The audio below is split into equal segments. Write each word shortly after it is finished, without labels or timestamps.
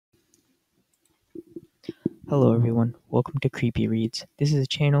Hello everyone, welcome to CreepyReads. This is a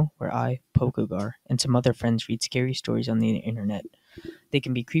channel where I, Pokegar, and some other friends read scary stories on the internet. They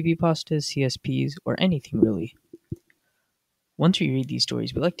can be creepypastas, CSPs, or anything really. Once we read these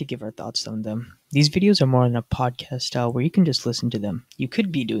stories, we like to give our thoughts on them. These videos are more in a podcast style where you can just listen to them. You could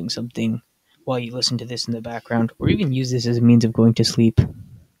be doing something while you listen to this in the background, or even use this as a means of going to sleep.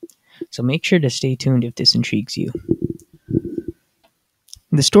 So make sure to stay tuned if this intrigues you.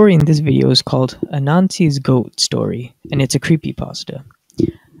 The story in this video is called Anansi's Goat Story, and it's a creepypasta.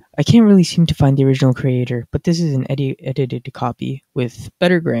 I can't really seem to find the original creator, but this is an edited copy with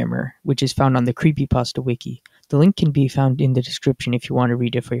better grammar, which is found on the Creepypasta wiki. The link can be found in the description if you want to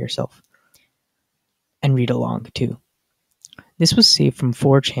read it for yourself. And read along, too. This was saved from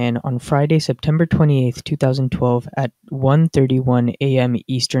 4chan on Friday, September 28th, 2012 at 1:31 a.m.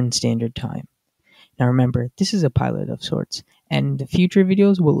 Eastern Standard Time. Now remember, this is a pilot of sorts, and the future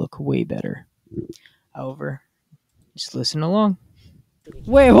videos will look way better. However, just listen along.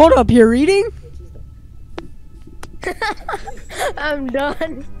 Wait, hold up, you're reading? I'm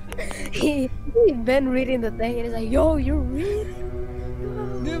done. He been reading the thing and he's like, yo, you're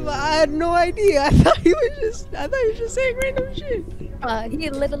reading? Dude, I had no idea. I thought he was just saying random shit. He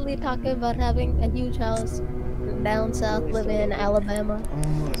literally talking about having a huge house down south, living in Alabama.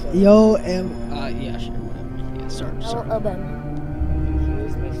 Yo, yeah, sure, whatever. Yeah, sorry. Alabama.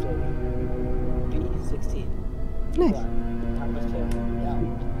 Here's my story. B16. Nice. Thomas Taylor. Down.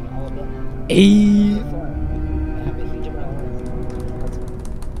 Alabama. Hey. I have a huge amount of land. Let's go.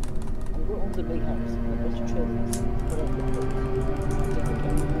 I'm going to own a big house. A bunch of trailers. Put up the trailers. Take the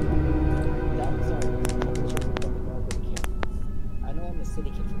camera. Down the zone. I'm the children that we all go to camp. I know I'm a city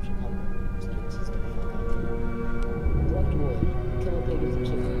kid from Chicago. Just kidding. This is going to be fun. Collect wood. Kill pagans and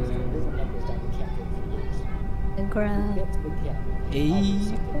chickens. And live in numbers down the camp for years. And crap. Get to the camp. Hey.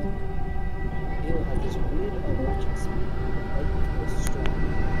 You'll have this weird overarching speed, like it was strong.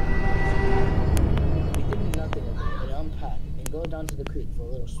 We did nothing of it, and unpack and go down to the creek for a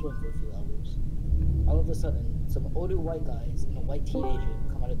little swim for a few hours. All of a sudden, some older white guys and a white teenager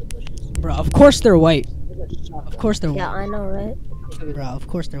come out of the bushes. Bro, of course they're white. Of Of course they're Yeah, white. I know, right? Bro, of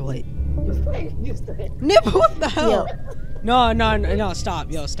course they're white. You said, Nip, what the hell? Yo. No,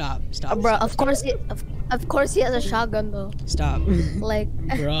 stop. Yo, stop. Bro, of course he has a shotgun though. Stop. Like,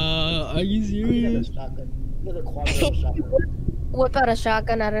 Bro, are you you got a serious? shotgun. You got a quad barrel shotgun. whip out a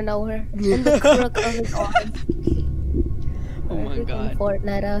shotgun out of nowhere. In the crook of his arm. Oh my Freaking God.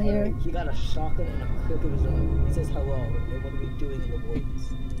 Fortnite out here. He got a shotgun and a crook of his own. He says hello, and what are we doing in the woods?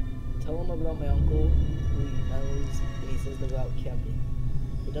 Tell him about my uncle, who he knows, and he says they're out camping.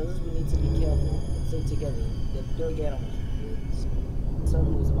 He tells us we need to be careful and stay together. They're big animals in the woods.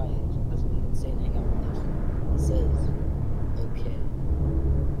 Someone who's my age doesn't even stay and hang out with us. He says, okay.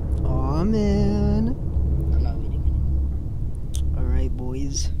 Aw, man. I'm not reading anymore. Alright,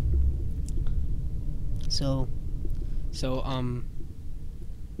 boys. So,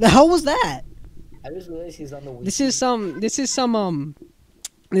 the hell was that? I just realized he's on the wiki. This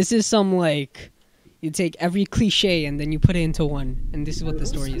is some, like, you take every cliche and then you put it into one, and this is what the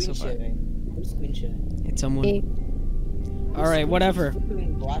story is so far. Who's screen sharing? It's someone. Alright, whatever. He's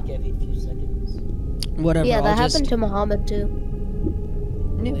flipping black every few seconds. Whatever, Yeah, that I'll happened just... to Muhammad too.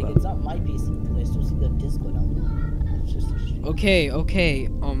 Like, it's not my PC, because I still see the Discord outlook. It's just a shit. Okay,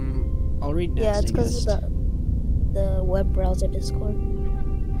 I'll read next, Yeah, it's I because guess. of the web browser Discord.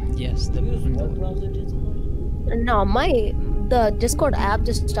 Yes, Do you use web browser Discord? No, the Discord app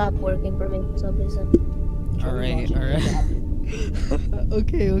just stopped working for me for some reason. Alright.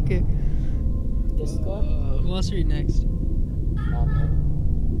 Okay. Discord? Who wants to read next?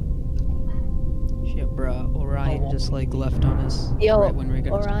 Shit, bruh. Orion just like left on us Yo, right when we're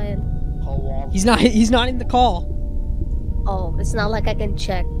gonna. Orion. He's not in the call. Oh, it's not like I can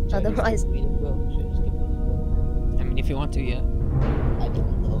check. Otherwise, Should I just keep reading? I mean, if you want to, yeah. I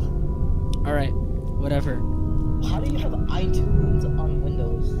don't know. All right, whatever. How do you have iTunes on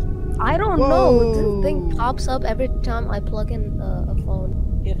Windows? I don't know. This thing pops up every time I plug in a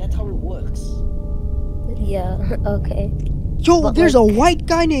phone. Yeah, that's how it works. Yeah. Okay. Yo, But, there's like- a white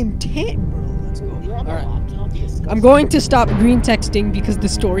guy named Tan, bro. Let's go. You're on All a right. laptop? Disgusting. I'm going to stop green texting because the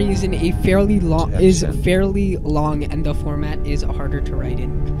story is in a fairly long and the format is harder to write in.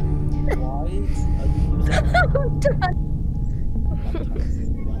 Why are you using I'm done.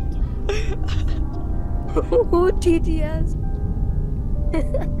 laptop? Who TTS?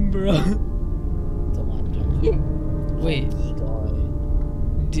 Bro. It's a laptop. Wait,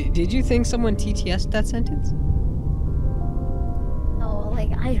 did you think someone TTS'd that sentence? No,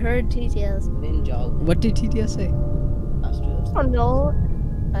 like I heard TTS. Ninja. What did TTS say? Astros. I don't know.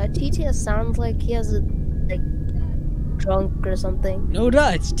 TTS sounds like he has a like drunk or something. No,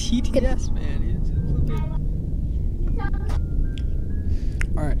 duh, it's TTS, man.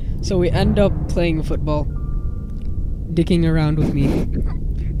 Alright, so we end up playing football, dicking around with me.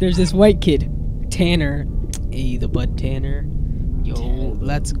 There's this white kid, Tanner. Hey, the bud Tanner. Yo,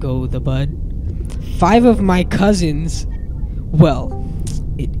 let's go, the bud. 5 of my cousins. Well,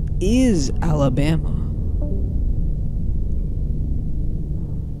 it is Alabama.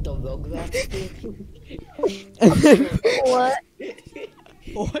 The Rugrats thing? What?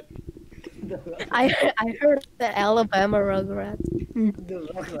 What? I heard the Alabama Rugrats. The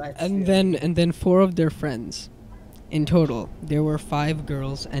Rugrats And then 4 of their friends. In total, there were 5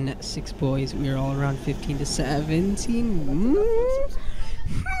 girls and 6 boys. We were all around 15 to 17.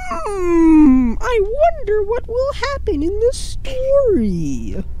 I wonder what will happen in the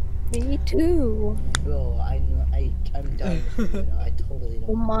story. Me too. Bro, I'm done with you right now. I totally Oh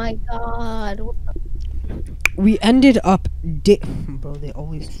don't. my god. We ended up bro, they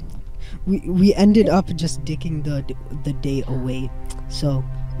always we ended up just dicking the day away. So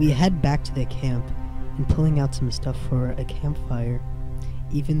we head back to the camp and pulling out some stuff for a campfire,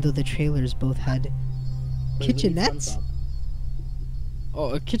 even though the trailers both had kitchenettes.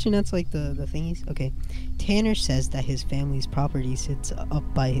 Oh, kitchenettes like the thingies? Okay. Tanner says that his family's property sits up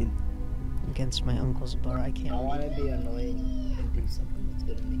by against my uncle's bar. I can't I read. want to be annoying and do something that's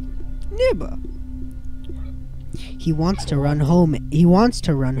gonna make you happy. Neighbor. He wants to run home. He wants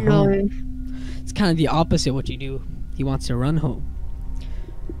to run home. It's kind of the opposite what you do. He wants to run home.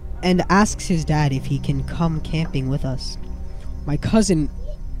 And asks his dad if he can come camping with us. My cousin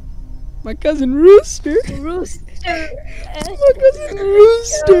Rooster. Rooster. My cousin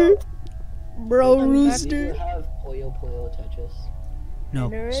Rooster. Bro, Do Rooster. you have Puyo Puyo Tetris? No,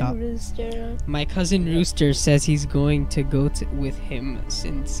 Tanner stop. and Rooster. My cousin Rooster says he's going to go with him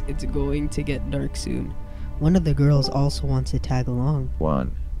since it's going to get dark soon. One of the girls also wants to tag along.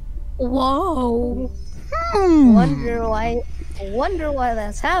 Whoa. Wonder why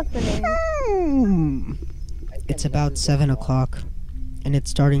that's happening. It's about 7 o'clock, and it's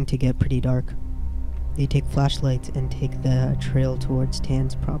starting to get pretty dark. They take flashlights and take the trail towards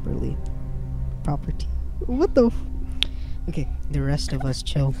Tan's property. What the Okay, the rest of us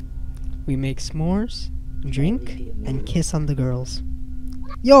chill. We make s'mores, drink, and kiss on the girls.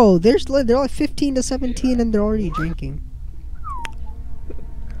 Yo, they're like 15 to 17 and they're already drinking.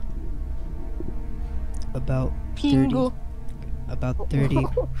 About 30. About 30.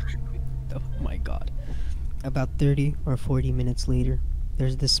 Oh my god. About 30 or 40 minutes later,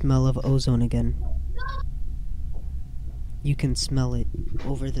 there's the smell of ozone again. You can smell it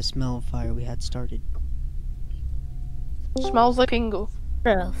over the smell of fire we had started. Smells like Ingo.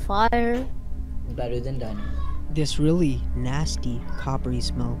 Fire. Better than diner. This really nasty coppery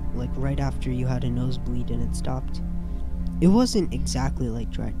smell, like right after you had a nosebleed and it stopped. It wasn't exactly like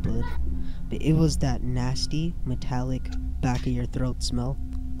dried blood, but it was that nasty, metallic, back of your throat smell.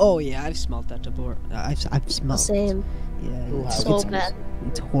 Oh yeah, I've smelled that before. I've smelled. Same. Yeah, Ooh, it's, So it's, bad.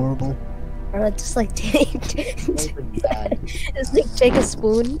 it's horrible. Or just like Those are bad. just like take a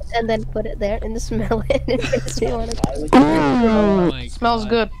spoon and then put it there and smell it. It makes me want to. I would- Oh my Smells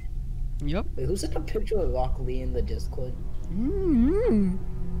good. Yep. Wait, who sent a picture of Rock Lee in the Discord?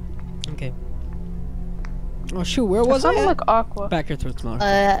 Okay. Oh shoot, where was I? Sounded at? like Aqua. Back your throat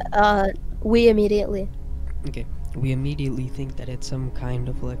smaller. We immediately. Okay. We immediately think that it's some kind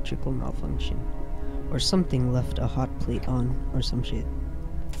of electrical malfunction. Or something left a hot plate on, or some shit.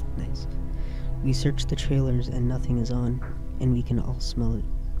 Nice. We search the trailers and nothing is on, and we can all smell it.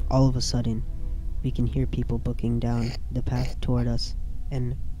 All of a sudden, we can hear people booking down the path toward us,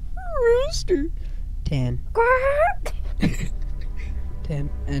 and Rooster! Tan. Tan.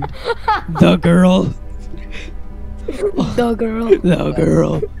 And the girl. The girl. The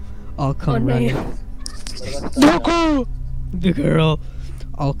girl. All come running. What about The girl.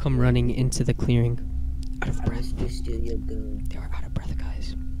 All come running into the clearing. Out of I breath. used to steal your girl. They are out of breath,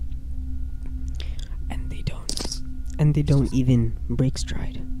 guys. And they don't even break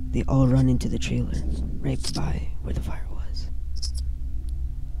stride. They all run into the trailer, right by where the fire was.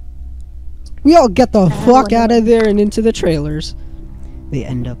 We all get the fuck out of there and into the trailers. They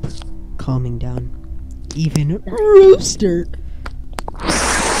end up calming down. Even Rooster.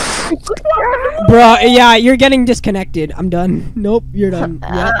 Bruh, yeah, you're getting disconnected. I'm done. Nope, you're done.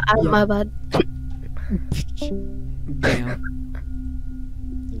 Yeah, My bad. Damn.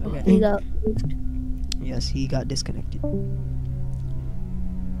 Okay. He got. Yes, he got disconnected. You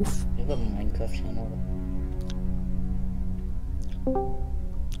have a Minecraft channel?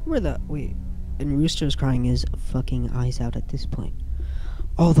 Wait, and Rooster's crying his fucking eyes out at this point.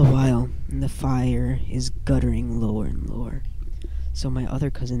 All the while, and the fire is guttering lower and lower. So my other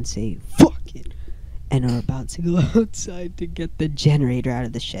cousins say, "Fuck it," and are about to go outside to get the generator out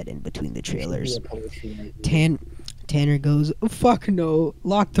of the shed in between the trailers. Tanner goes, "Fuck no,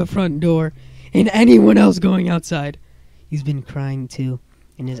 lock the front door, and anyone else going outside." He's been crying too,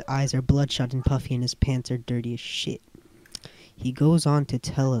 and his eyes are bloodshot and puffy, and his pants are dirty as shit. He goes on to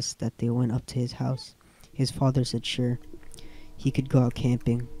tell us that they went up to his house. His father said sure, he could go out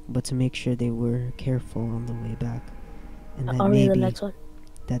camping, but to make sure they were careful on the way back. And that I'll read the maybe next one.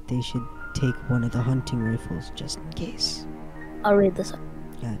 that they should take one of the hunting rifles just in case. I'll read this one.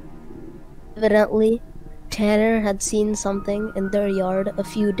 Yeah. Evidently, Tanner had seen something in their yard a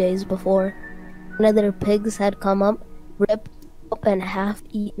few days before. One of their pigs had come up, ripped up and half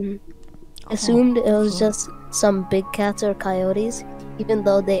eaten. Assumed it was just some big cats or coyotes, even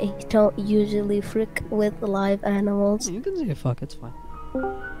though they don't usually frick with live animals. You can say fuck, it's fine.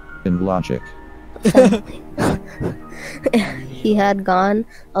 In logic. He had gone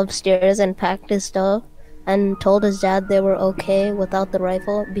upstairs and packed his stuff and told his dad they were okay without the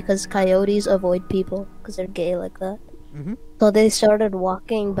rifle because coyotes avoid people because they're gay like that. Mhm. So they started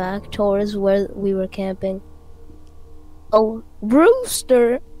walking back towards where we were camping. Oh,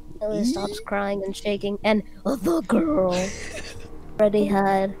 Rooster! Ellie stops crying and shaking, and the girl already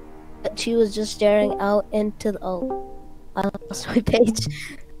had, but she was just staring out into the. Oh, I lost my page.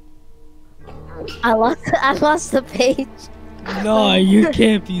 I lost the page. No, you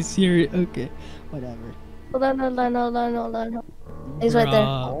can't be serious. Okay, whatever. Hold on. He's right there.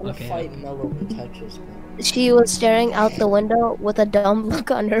 I want to Okay. fight Mello with Tetris, man. She was staring out the window with a dumb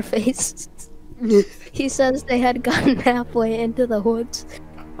look on her face. He says they had gotten halfway into the woods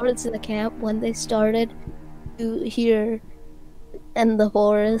towards the camp when they started to hear in the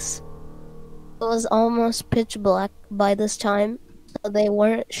forest. It was almost pitch black by this time, so they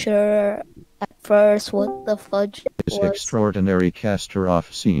weren't sure at first what the fudge This was. extraordinary caster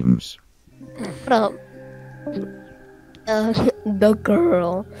off seems. Shut up. The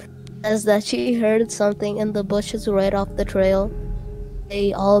girl says that she heard something in the bushes right off the trail.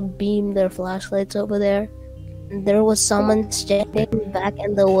 They all beamed their flashlights over there. And there was someone standing back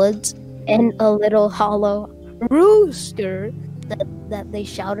in the woods in a little hollow. Rooster! That they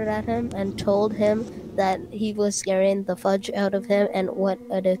shouted at him and told him that he was scaring the fudge out of him and what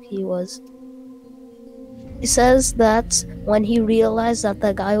a dick he was. He says that's when he realized that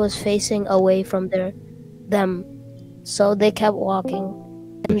the guy was facing away from them. So they kept walking.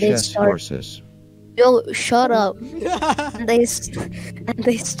 The And they chess horses. Yo, shut up. and they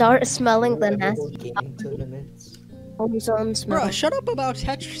start smelling the nasty Gaming tournaments. ozone smell. Bruh, shut up about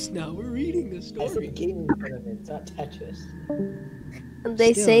Tetris now. We're reading the I story. said gaming tournaments, not Tetris. And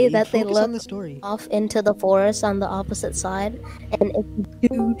they Still, say you that they focus on look the story. off into the forest on the opposite side, and it's a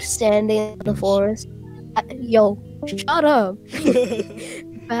dude standing in the forest. Yo, shut up.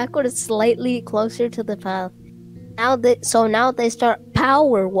 Backwards, slightly closer to the path. Now they start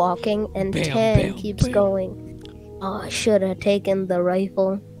power walking, and Bam, Tan bam, keeps bam. going. Oh, I should have taken the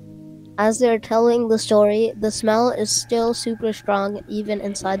rifle. As they're telling the story, the smell is still super strong even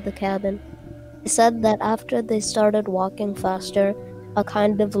inside the cabin. They said that after they started walking faster, a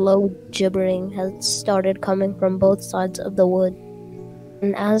kind of low gibbering had started coming from both sides of the wood.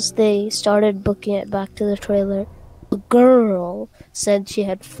 And as they started booking it back to the trailer, a girl said she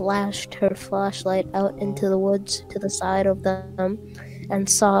had flashed her flashlight out into the woods to the side of them and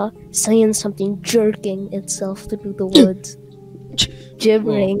seeing something jerking itself through the woods.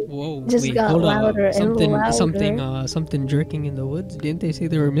 Gibbering Whoa, just wait, got hold on. louder and louder. Something jerking in the woods. Didn't they say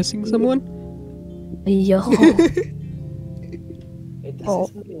they were missing someone? Yo. Wait, this Oh. is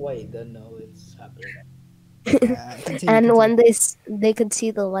something why you don't know it's happening. And when they could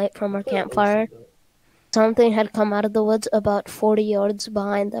see the light from our campfire, something had come out of the woods about 40 yards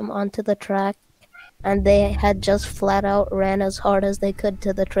behind them onto the track, and they had just flat out ran as hard as they could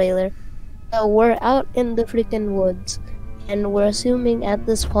to the trailer. So we're out in the freaking woods, and we're assuming at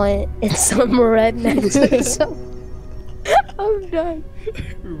this point it's some rednecks or some. I'm done.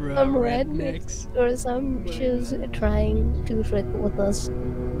 Some rednecks or some shoes trying to trick with us.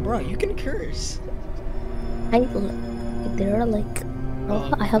 Bro, you can curse. There are like,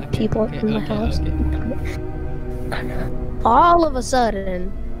 Oh, I have okay, people okay, in my okay, house. okay. All of a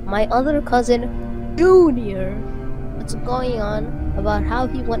sudden, my other cousin, Junior, what's going on about how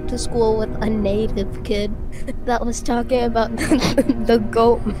he went to school with a native kid that was talking about the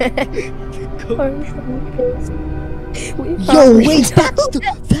Goatman. Yo, wait,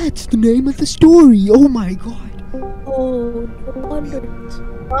 that's the name of the story. Oh my god. Oh, no wonder.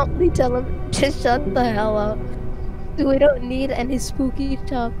 Promptly tell him to shut the hell up. We don't need any spooky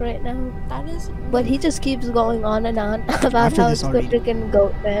talk right now. That is. But he just keeps going on and on about After how this, it's I'll the read. freaking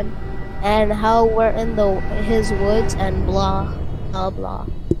Goatman and how we're in his woods and blah blah blah.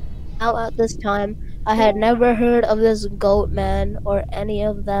 Now at this time, I had never heard of this Goatman or any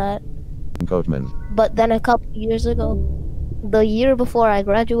of that. Goatman. But then a couple years ago, the year before I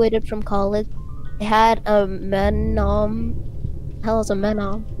graduated from college, I had a hell is a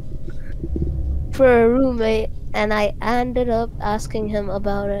menom for a roommate, and I ended up asking him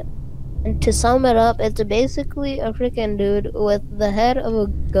about it. And to sum it up, it's basically a freaking dude with the head of a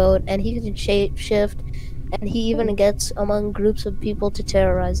goat, and he can shape shift, and he even gets among groups of people to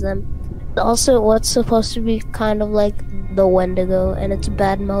terrorize them. It's also what's supposed to be kind of like the Wendigo, and it's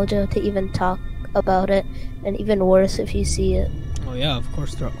bad mojo to even talk about it, and even worse if you see it. Oh yeah, of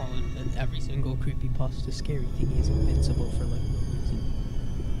course they're all in every single creepypasta scary thing is invincible for like no reason.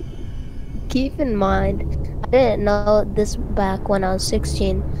 Keep in mind, I didn't know this back when I was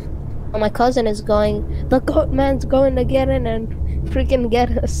 16. My cousin is going, the Goatman's going to get in and freaking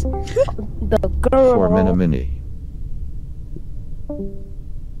get us. The girl. For Mini.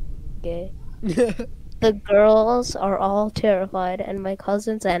 Okay. The girls are all terrified, and my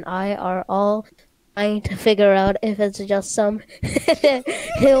cousins and I are all trying to figure out if it's just some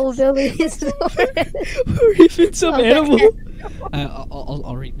hillbillies or if it's some animal.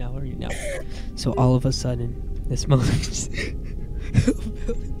 I'll read now. I'll read now. So all of a sudden, the smell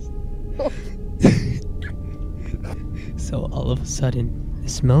So all of a sudden, the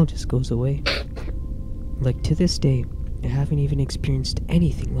smell just goes away. Like to this day, I haven't even experienced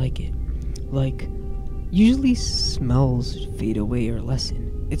anything like it. Like, usually smells fade away or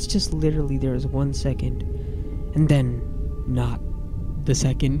lessen. It's just literally there's 1 second, and then not the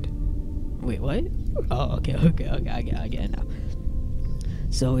second. Wait, what? Oh, okay, I get it now.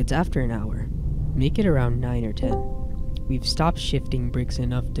 So it's after an hour. Make it around 9 or 10. We've stopped shifting bricks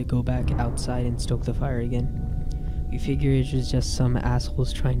enough to go back outside and stoke the fire again. We figure it was just some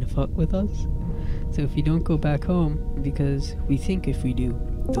assholes trying to fuck with us. So if we don't go back home, because we think if we do,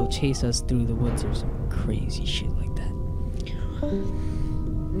 they'll chase us through the woods or some crazy shit like that.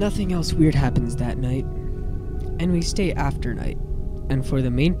 Nothing else weird happens that night, and we stay after night. And for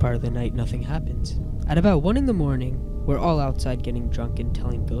the main part of the night, nothing happens. At about 1 in the morning, we're all outside getting drunk and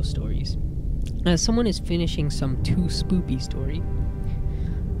telling ghost stories. As someone is finishing some too spoopy story,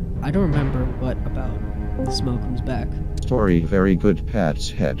 I don't remember what about. The smell comes back. Story very good, Pat's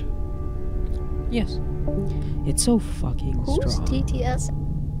head. Yes. It's so fucking who's strong. TTS?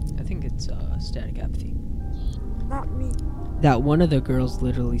 I think it's static apathy. Not me. That one of the girls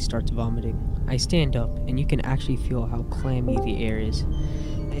literally starts vomiting. I stand up, and you can actually feel how clammy the air is.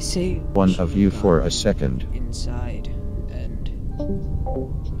 I say, One of you for a second. inside, and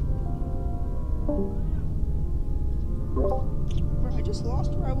Bro, I just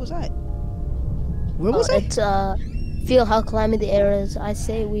lost where I was at. Where was I? It's feel how clammy the air is. I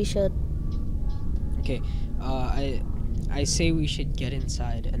say we should. okay. I say we should get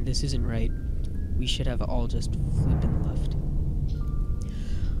inside, and this isn't right. We should have all just flippin' left.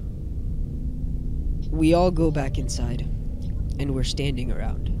 We all go back inside, and we're standing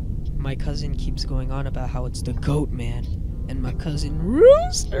around. My cousin keeps going on about how it's the Goatman, and my cousin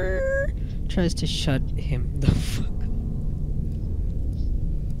Rooster tries to shut him the fuck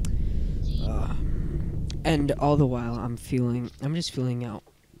up. And all the while, I'm just feeling out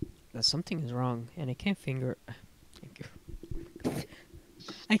that something is wrong, and I can't figure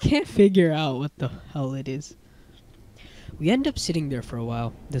out what the hell it is. We end up sitting there for a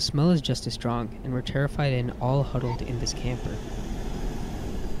while. The smell is just as strong, and we're terrified and all huddled in this camper.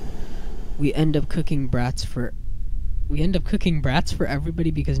 We end up cooking brats for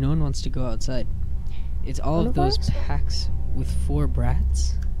everybody because no one wants to go outside. It's all of those packs with 4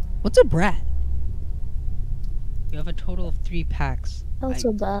 brats. What's a brat? You have a total of 3 packs.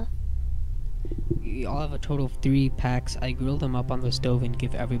 Also bad. We all have a total of 3 packs. I grill them up on the stove and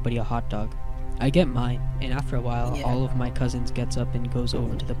give everybody a hot dog. I get mine, and after a while, all of my cousins gets up and goes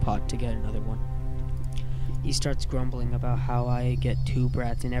over to the pot to get another one. He starts grumbling about how I get 2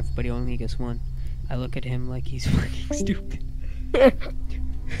 brats and everybody only gets 1. I look at him like he's fucking stupid.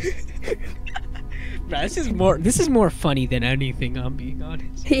 Bro, this is more funny than anything, I'm being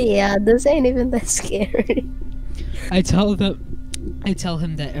honest. Yeah, this ain't even that scary. I tell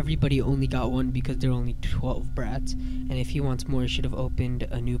him that everybody only got 1 because there are only 12 brats, and if he wants more, he should have opened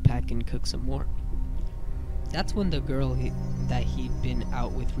a new pack and cooked some more. That's when the girl that he'd been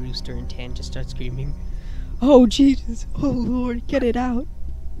out with, Rooster and Tan, just starts screaming, "Oh Jesus! Oh Lord, get it out!"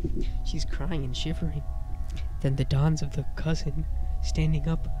 She's crying and shivering. Then the dawns of the cousin standing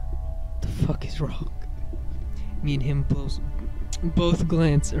up. The fuck is wrong? Me and him both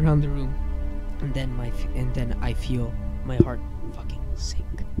glance around the room, and then I feel my heart fucking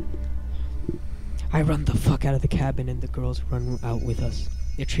sink. I run the fuck out of the cabin, and the girls run out with us.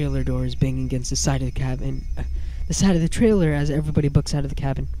 The trailer door is banging against the side of the cabin, the side of the trailer, as everybody books out of the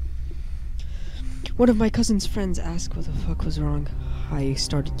cabin. One of my cousin's friends asked what the fuck was wrong. I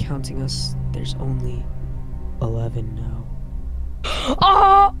started counting us. There's only 11 now.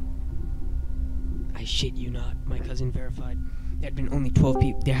 Oh! I shit you not, my cousin verified. There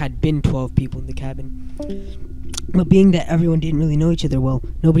had been 12 people in the cabin. But being that everyone didn't really know each other well,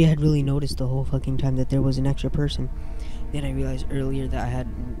 nobody had really noticed the whole fucking time that there was an extra person. Then I realized earlier that I had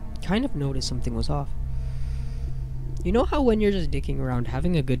kind of noticed something was off. You know how when you're just dicking around,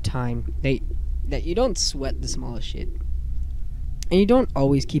 having a good time, that you don't sweat the smallest shit? And you don't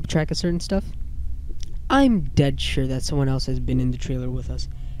always keep track of certain stuff? I'm dead sure that someone else has been in the trailer with us,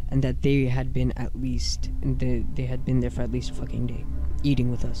 and that they had been they had been there for at least a fucking day, eating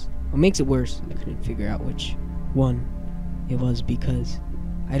with us. What makes it worse, I couldn't figure out which one it was, because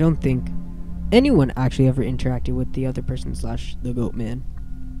I don't think anyone actually ever interacted with the other person / the Goatman.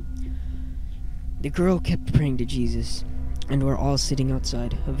 The girl kept praying to Jesus, and we're all sitting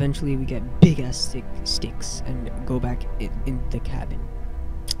outside. Eventually we get big ass sticks and go back in the cabin.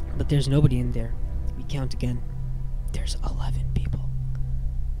 But there's nobody in there. We count again. There's 11 people.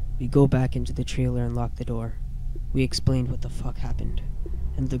 We go back into the trailer and lock the door. We explained what the fuck happened,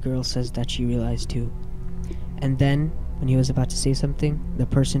 and the girl says that she realized too. And then, when he was about to say something, the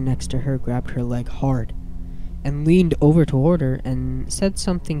person next to her grabbed her leg hard and leaned over toward her and said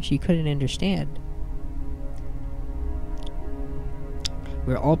something she couldn't understand.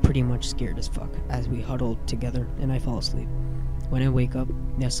 We're all pretty much scared as fuck as we huddled together, and I fall asleep. When I wake up,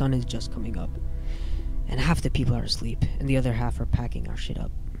 the sun is just coming up, and half the people are asleep, and the other half are packing our shit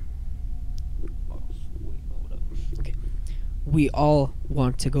up. Okay. We all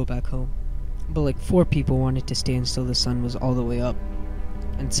want to go back home, but like 4 people wanted to stay until the sun was all the way up.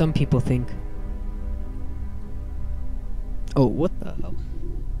 And some people think, oh, what the hell?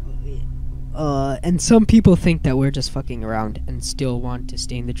 And some people think that we're just fucking around and still want to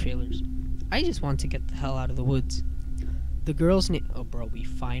stay in the trailers. I just want to get the hell out of the woods. The girl's name. Oh, bro, we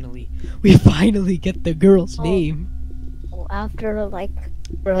finally get the girl's name. Well, after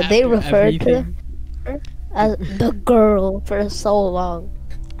they referred to her as the girl for so long.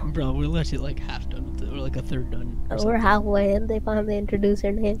 Bro, we're literally like half done with it. We're like a third done. We're halfway, and they finally introduced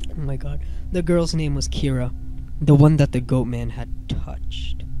her name. Oh my god. The girl's name was Kira, the one that the Goatman had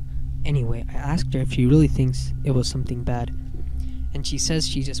touched. Anyway, I asked her if she really thinks it was something bad, and she says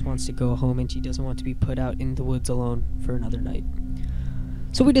she just wants to go home and she doesn't want to be put out in the woods alone for another night.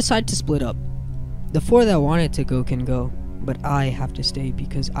 So we decide to split up. The 4 that wanted to go can go, but I have to stay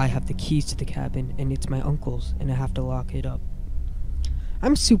because I have the keys to the cabin and it's my uncle's and I have to lock it up.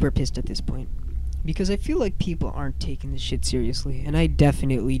 I'm super pissed at this point because I feel like people aren't taking this shit seriously, and I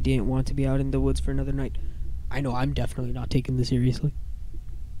definitely didn't want to be out in the woods for another night. I know I'm definitely not taking this seriously.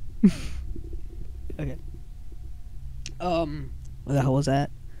 Okay. What the hell was that?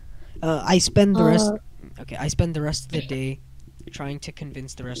 I spend the rest of the day trying to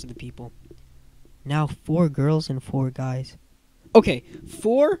convince the rest of the people. Now 4 girls and 4 guys. Okay,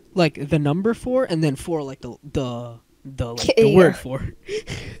 4 like the number 4, and then 4 like the word 4.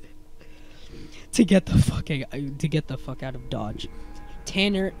 to get the fuck out of Dodge.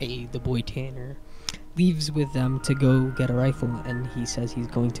 Tanner, the boy Tanner, leaves with them to go get a rifle, and he says he's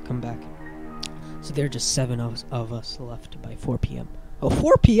going to come back. So there are just 7 of us left by 4 p.m. Oh,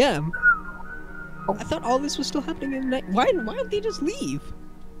 4 p.m.? I thought all this was still happening at night. Why don't they just leave?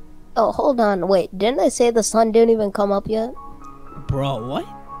 Oh, hold on. Wait, didn't I say the sun didn't even come up yet? Bro, what?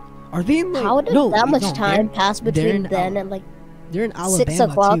 Are they in like... How did that much time pass between then and like... They're in Alabama 6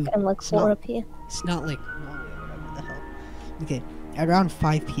 o'clock too. and like 4 p.m.? It's not like... What the hell? Okay, around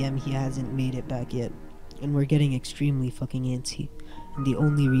 5 p.m. he hasn't made it back yet. And we're getting extremely fucking antsy. And the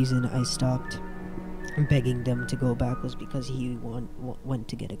only reason I stopped begging them to go back was because he went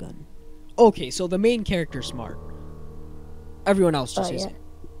to get a gun. Okay, so the main character's smart. Everyone else just isn't.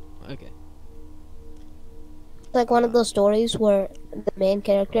 Okay. It's like one of those stories where the main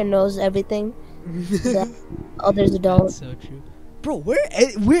character knows everything that others don't. That's so true. Bro,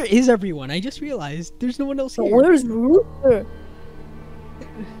 where is everyone? I just realized there's no one else here. Where's Rooster?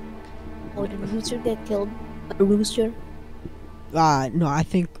 Oh, did Rooster get killed? Rooster? No, I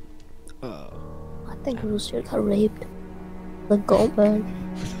think... I think Rooster got raped. The Goatman.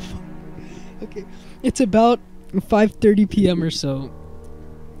 Okay. It's about 5:30 p.m. or so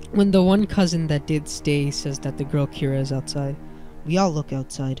when the one cousin that did stay says that the girl Kira is outside. We all look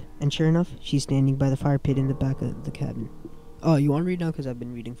outside, and sure enough, she's standing by the fire pit in the back of the cabin. Oh, you want to read now? Because I've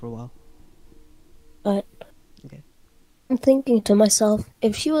been reading for a while. But Okay. I'm thinking to myself,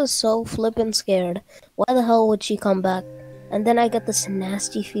 if she was so flippin' scared, why the hell would she come back? And then I get this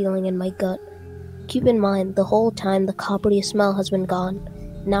nasty feeling in my gut. Keep in mind, the whole time the coppery smell has been gone.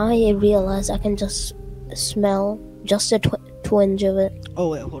 Now I realize I can just smell just a twinge of it. Oh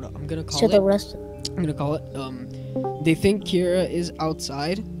wait, hold on. I'm gonna call To it. the rest. I'm gonna call it. They think Kira is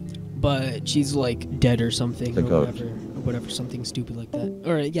outside, but she's like dead or something, The or goat. whatever, something stupid like that.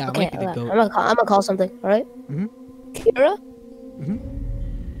 Or yeah, it Okay, might be the I'm goat. gonna call something. All right. Mhm. Kira. Mhm.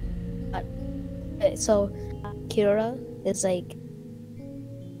 Okay, so Kira is like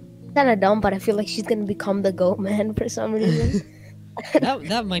kind of dumb, but I feel like she's gonna become the Goatman for some reason.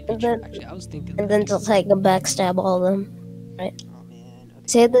 that might be And true. then- Actually, I was thinking. And that then too. just like backstab all of them. Oh man. Okay.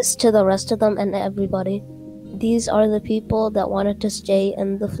 Say this to the rest of them and everybody. These are the people that wanted to stay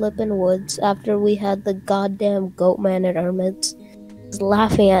in the flippin' woods after we had the goddamn Goatman in our midst. He's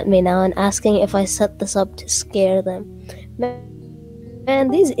laughing at me now and asking if I set this up to scare them. Man,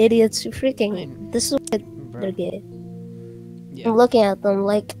 these idiots freaking. Fine. This is why Bro. they're gay. Yeah. I'm looking at them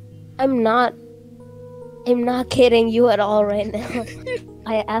like I'm not kidding you at all right now.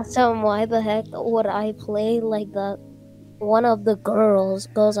 I asked him why the heck would I play like that. One of the girls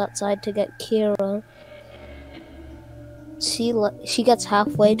goes outside to get Kira. She gets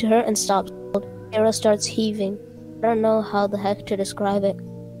halfway to her and stops. Kira starts heaving. I don't know how the heck to describe it.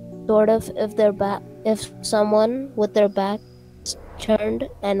 Sort of if someone with their back turned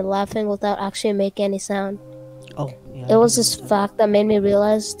and laughing without actually making any sound. Oh. Yeah, It was this fact that made me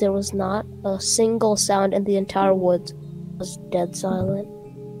realize there was not a single sound in the entire woods. It was dead silent.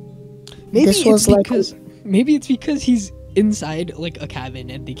 Maybe this it's was like- because he's inside like a cabin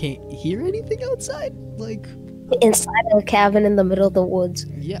and they can't hear anything outside. Like Inside a cabin in the middle of the woods.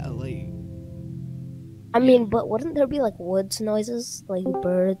 yeah, like I mean, but wouldn't there be like woods noises? Like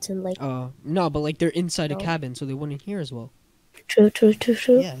birds and like... no, but like they're inside a No. cabin, so they wouldn't hear as well. True.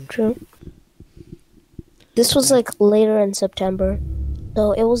 Yeah. True. This was like later in September.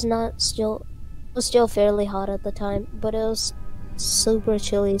 So it was still fairly hot at the time, but it was super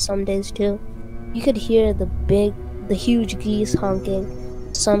chilly some days too. You could hear the huge geese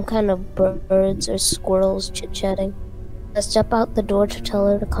honking, some kind of birds or squirrels chit-chatting. I step out the door to tell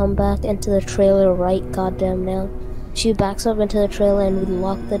her to come back into the trailer right goddamn now. She backs up into the trailer and we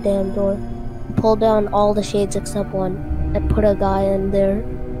lock the damn door. Pull down all the shades except one, and put a guy in there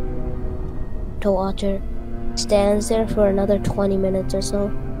to watch her. Stands there for another 20 minutes or so.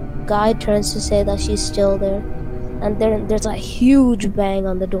 Guy turns to say that she's still there, and there's a huge bang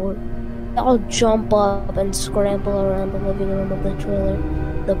on the door. They all jump up and scramble around the living room of the trailer.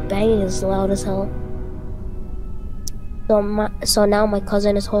 The banging is loud as hell. So now my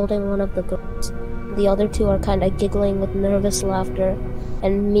cousin is holding one of the girls. The other two are kind of giggling with nervous laughter,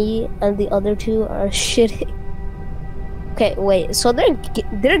 and me and the other two are shitting. Okay, wait. So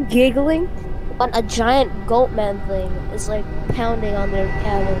they're giggling, but a giant Goatman thing is like pounding on their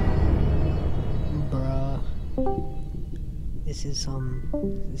cabin. Bruh. This is some.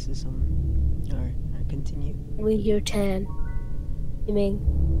 Alright, continue. We hear Tan. You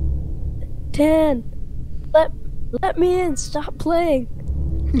mean Tan? Let me in! Stop playing!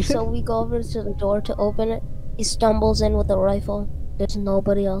 So we go over to the door to open it. He stumbles in with a rifle. There's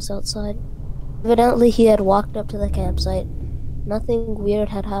nobody else outside. Evidently, he had walked up to the campsite. Nothing weird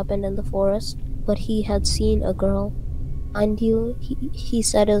had happened in the forest, but he had seen a girl. Mind you, he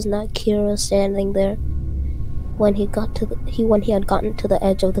said it was not Kira standing there. When he had gotten to the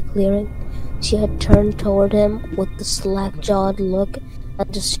edge of the clearing, she had turned toward him with the slack-jawed look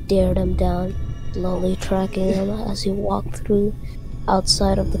and just stared him down, slowly tracking him as he walked through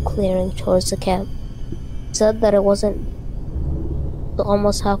outside of the clearing towards the camp. He said that it wasn't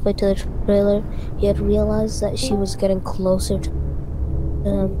almost halfway to the trailer, he had realized that she was getting closer to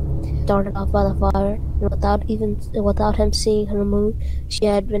him. Started off by the fire, and without him seeing her move, she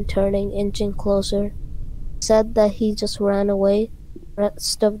had been turning, inching closer. He said that he just ran away,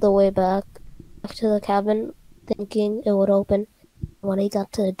 rest of the way back to the cabin, thinking it would open. When he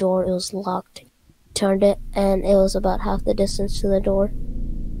got to the door, it was locked. He turned it, and it was about half the distance to the door.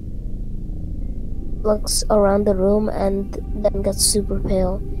 Looks around the room and then gets super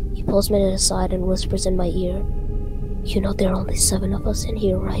pale. He pulls me to the side and whispers in my ear, "You know there are only 7 of us in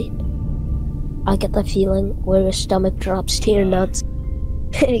here, right?" I get the feeling where your stomach drops to your nuts.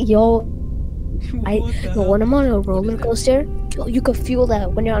 Yo, when I'm on a roller coaster, you can feel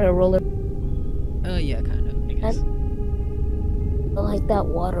that when you're on a roller. Yeah, kind of, I guess. Like that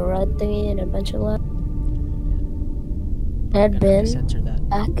water ride thingy in Adventureland. had Gonna have to been censor that.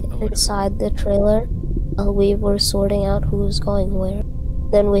 back whatever. inside the trailer while we were sorting out who was going where.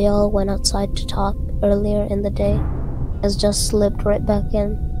 Then we all went outside to talk earlier in the day, as just slipped right back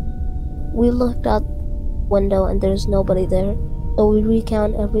in. We looked out the window and there's nobody there. So we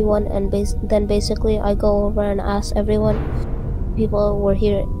recount everyone and then basically I go over and ask everyone if people were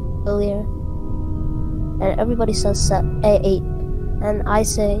here earlier. And everybody says 8. And I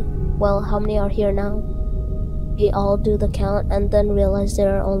say, well, how many are here now? We all do the count and then realize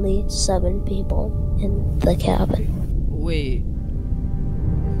there are only 7 people in the cabin.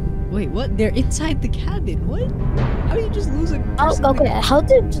 Wait, what? They're inside the cabin. What? How do you just lose a person? Okay, how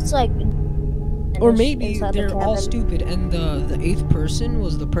did just like... Or maybe inside the they're all cabin? stupid, and the 8th person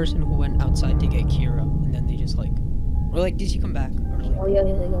was the person who went outside to get Kira, and then they just like, or like, did she come back? Or like, Oh yeah,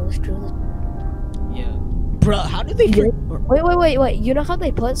 that's true. yeah, bruh, how did they? Wait. You know how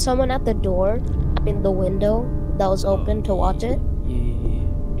they put someone at the door, in the window that was open to watch it?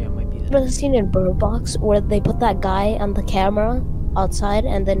 Yeah, it might be that. Remember the scene in Bird Box where they put that guy on the camera outside,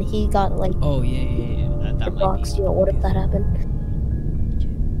 and then he got like Oh yeah. That Bird might Box. be. You know, what if that happened?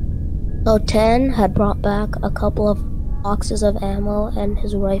 So Tan had brought back a couple of boxes of ammo and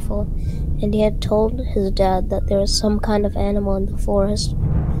his rifle, and he had told his dad that there was some kind of animal in the forest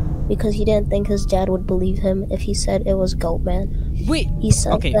because he didn't think his dad would believe him if he said it was Goatman. Wait. He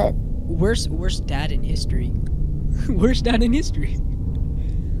said Okay. that Worst dad in history. Worst dad in history.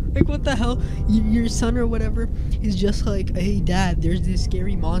 Like, what the hell? Your son or whatever is just like, hey, dad, there's this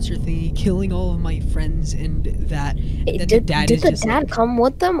scary monster thingy killing all of my friends, and that. And then did the dad the is just dad like, come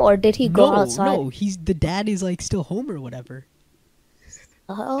with them, or did he go outside? No, the dad is like still home or whatever.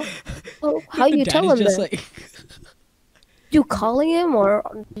 Oh, how The you dad tell is him just that? like, You calling him or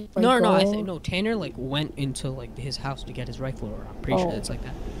like, no, I go- think no. Tanner like went into like his house to get his rifle, or I'm pretty sure Oh. it's like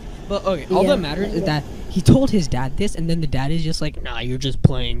that. But okay, all Yeah, that matters is yeah. that he told his dad this, and then the dad is just like, nah, you're just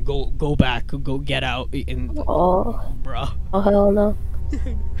playing. Go back, go get out, and Oh, bruh. oh hell no. This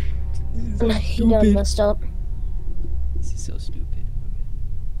is so He done stupid. messed up. This is so stupid.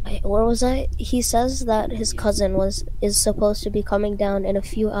 Okay. Wait, where was I? He says that his cousin is supposed to be coming down in a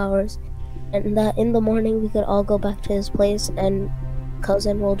few hours, and that in the morning we could all go back to his place and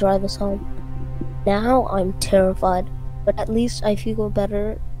cousin will drive us home. Now I'm terrified, but at least I feel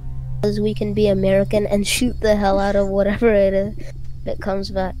better because we can be American and shoot the hell out of whatever it is if it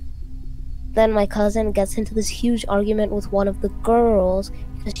comes back. Then my cousin gets into this huge argument with one of the girls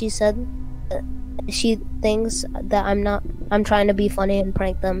because she said that she thinks that I'm trying to be funny and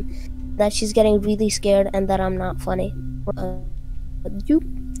prank them, that she's getting really scared and that I'm not funny. You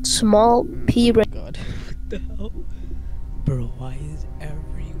small pea brain. God, what the hell, bro? Why is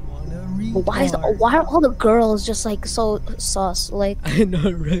everyone a retard? Why are all the girls just like so sus? Like, I know,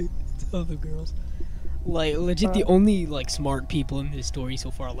 right? It's all the girls. Like, legit, the only like smart people in this story so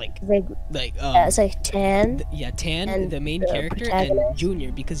far, like it's like Tan. Tan, and the main the character, and protagonist.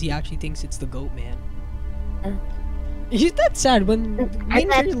 Junior, because he actually thinks it's the Goatman. Yeah. He's that sad when the And main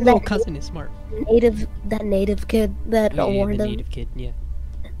that- character's little that- cousin is smart. That native kid that Yeah, warned the them. native kid, yeah.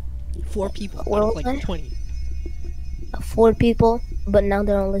 4 people Where out of was like I? 20. 4 people, but now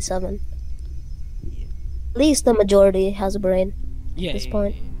there are only 7. Yeah. At least the majority has a brain. Yeah, This yeah,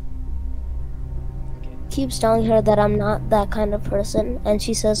 point. yeah. Okay. Keeps telling her that I'm not that kind of person, and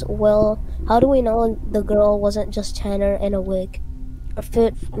she says, well, how do we know the girl wasn't just Tanner in a wig?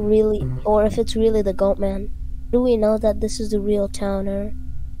 Or if it's really the Goatman? How do we know that this is the real Tanner?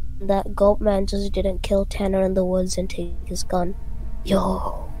 That Goatman just didn't kill Tanner in the woods and take his gun.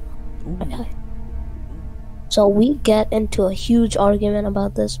 Yo. Ooh. So we get into a huge argument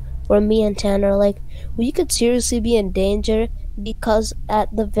about this, where me and Tanner like, we could seriously be in danger because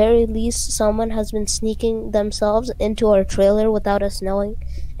at the very least someone has been sneaking themselves into our trailer without us knowing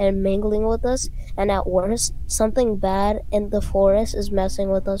and mingling with us, and at worst something bad in the forest is messing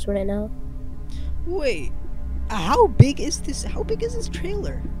with us right now. Wait, how big is this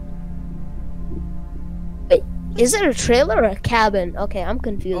trailer? Wait, is it a trailer or a cabin? Okay, I'm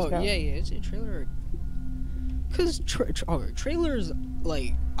confused Oh, now. yeah, it's a trailer. Because trailers,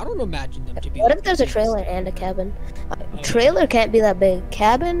 like, I don't imagine them to be. What like if there's a this. trailer and a cabin? Trailer can't be that big.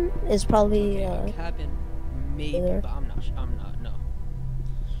 Cabin is probably Okay, a cabin, maybe, trailer. but I'm not, no.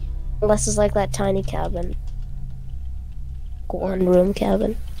 unless it's like that tiny cabin. One room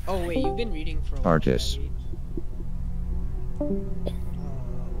cabin. Oh, wait, you've been reading from. Artists. What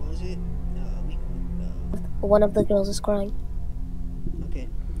was it? One of the girls is crying. Okay.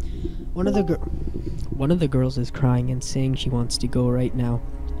 One of the girls is crying and saying she wants to go right now,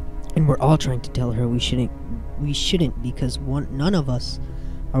 and we're all trying to tell her we shouldn't because none of us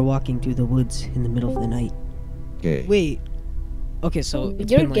are walking through the woods in the middle of the night. Gay. Wait, Okay, so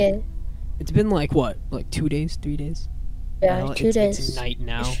You're gay. it's been like what, like 2 days, 3 days? Yeah, Well, 2 days. It's night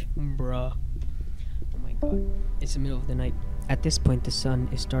now, bruh. Oh my god, it's the middle of the night. At this point, the sun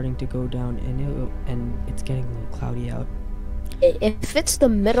is starting to go down, and it's getting a little cloudy out. If it's the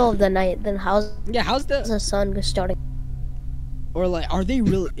middle of the night, then how's How's the sun starting? Or like, are they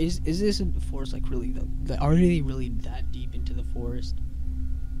really? Is this forest like really? Are they really that deep into the forest?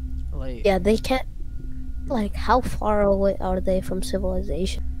 Like, Yeah, they can't. Like, how far away are they from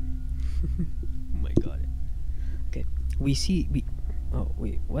civilization? oh my god. Okay, oh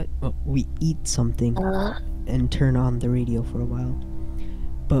wait, what? Oh, we eat something and turn on the radio for a while,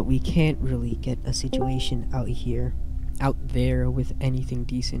 but we can't really get a situation out there with anything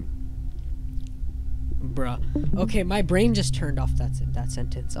decent. Bruh. Okay, my brain just turned off that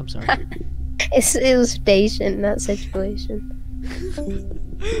sentence. I'm sorry. It was station, not situation.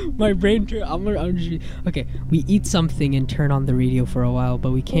 My brain turned. Okay, we eat something and turn on the radio for a while,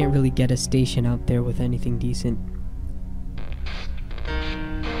 but we can't really get a station out there with anything decent.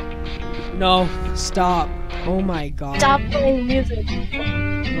 No, stop. Oh my god. Stop playing music.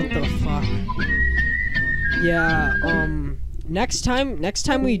 What the fuck? Yeah, next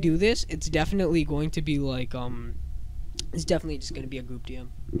time we do this, it's definitely going to be like, it's definitely just gonna be a group DM.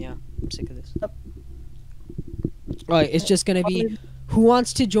 Yeah, I'm sick of this. Alright, it's just gonna be who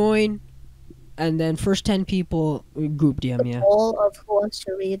wants to join, and then first 10 people, group DM, yeah. All of who wants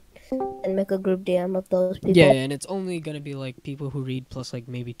to read and make a group DM of those people. Yeah, and it's only gonna be like people who read plus like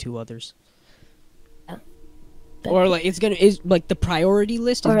maybe 2 others. Or like the priority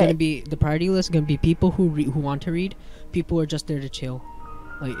list is gonna be people who want to read, people who are just there to chill.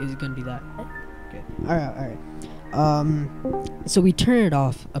 Like, is it gonna be that? Okay. All right. So we turn it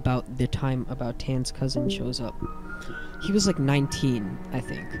off about the time about Tan's cousin shows up. He was like 19, I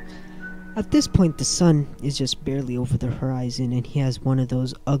think. At this point, the sun is just barely over the horizon, and he has one of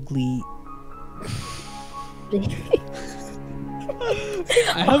those ugly.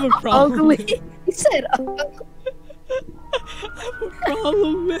 I have a problem. Ugly. He said ugly. I have a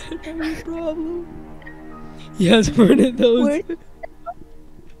problem, man. I have a problem. He has one of those.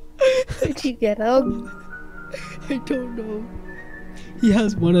 Where'd you get ugly? I don't know. He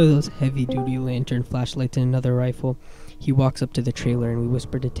has one of those heavy-duty lantern flashlights and another rifle. He walks up to the trailer and we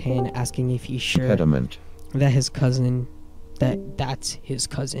whisper to Tan, asking if he's sure Pediment. that that's his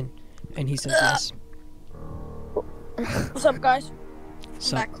cousin. And he says yes. What's up, guys?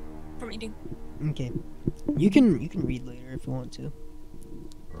 So, I'm back from eating. okay. You can read later if you want to.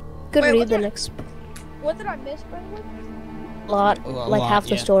 Could Wait, read the next What did I miss, by the way? like half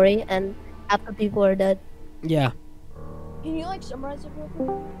the story, and half the people are dead. Yeah. Can you like summarize it real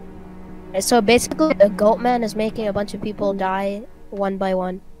quick? So basically, the Goatman is making a bunch of people die one by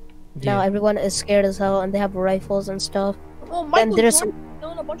one. Yeah. Now everyone is scared as hell, and they have rifles and stuff. Oh, Michael there's Jordan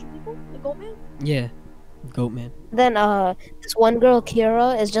killing a bunch of people? The Goatman? Yeah. Goatman. Then this one girl,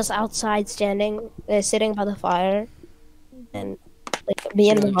 Kira, is just outside sitting by the fire, and like me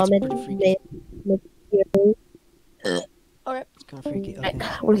and Muhammad made Kira. Okay. It's kind of freaky. Okay.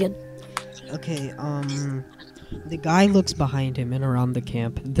 We're good. Okay, the guy looks behind him and around the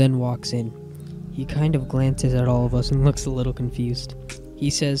camp, then walks in. He kind of glances at all of us and looks a little confused. He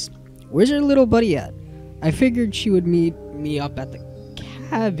says, "Where's your little buddy at? I figured she would meet me up at the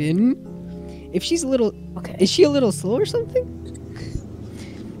cabin. If she's a little... Okay. Is she a little slow or something?"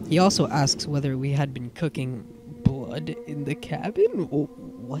 He also asks whether we had been cooking blood in the cabin. Oh,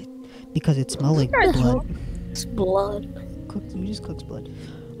 what? Because it smelled like blood. It's blood. You just cooked blood.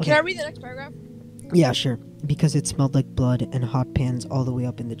 Can I read the next paragraph? Yeah, sure. Because it smelled like blood and hot pans all the way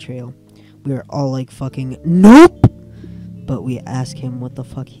up in the trail. We were all like fucking nope! But we ask him what the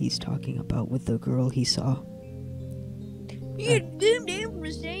fuck he's talking about with the girl he saw. You doomed him for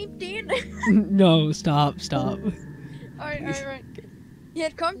the same thing. No, stop. Alright. He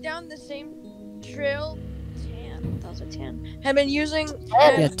had come down the same trail. Tan. That was a tan. Had been using.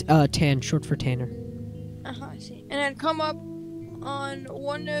 Yeah, Tan, short for Tanner. I see. And had come up on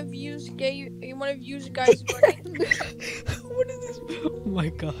one of you's guys' running. What is this? Oh my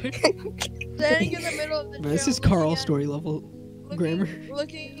god. Standing in the middle of the trail. This is Carl story level grammar.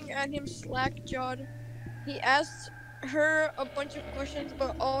 Looking at him slack-jawed. He asked her a bunch of questions,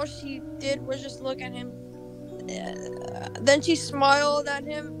 but all she did was just look at him. Then she smiled at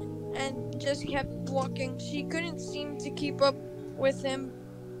him and just kept walking. She couldn't seem to keep up with him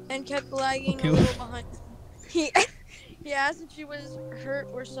and kept lagging a little behind. He asked if she was hurt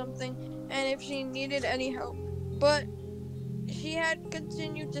or something and if she needed any help, but she had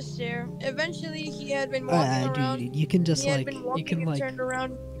continued to stare. Eventually, he had been walking around. Dude, you can just He had like been you walking can and like turned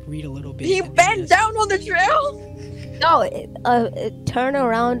around. read a little bit. He and then bent yes. down on the trail. No, turn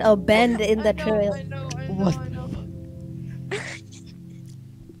around a bend in the I know, trail. I know, I know, What I the know. fuck?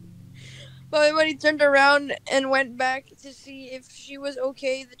 But when he turned around and went back to see if she was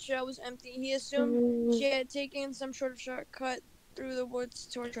okay, the trail was empty. He assumed she had taken some sort of shortcut through the woods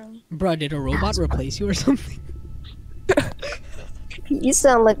towards her. Bruh, did a robot replace you or something? You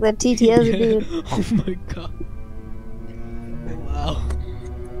sound like the TTS dude. Oh my god. Wow.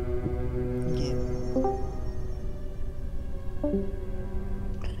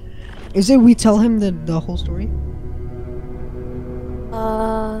 Is it we tell him the whole story?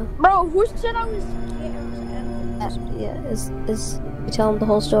 Bro, who said I was scared? Yeah, is you tell him the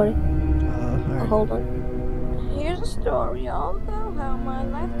whole story? Alright. Hold on. Here's a story all about how my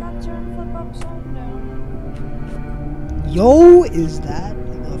life got turned flip upside down. Yo, is that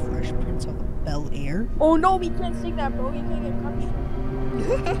the Fresh Prince of Bel Air? Oh no, we can't sing that, bro. We can't get copyright.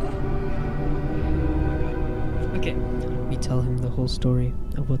 Okay. We tell him the whole story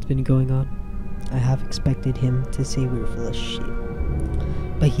of what's been going on. I have expected him to say we were full of shit.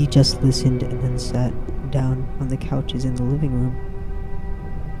 But he just listened and then sat down on the couches in the living room.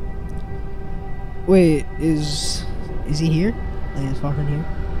 Wait, is he here? Like, is Farhan here?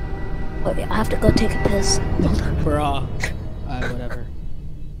 Wait, I have to go take a piss. Bruh. Whatever.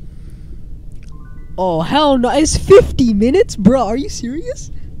 Oh, hell no. It's 50 minutes? Bruh, are you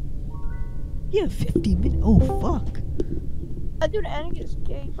serious? Yeah, 50 minutes. Oh, fuck. That dude Anakin is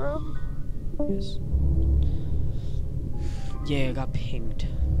gay, bro. Yes. Yeah, I got pinged.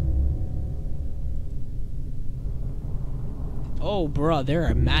 Oh, bruh, there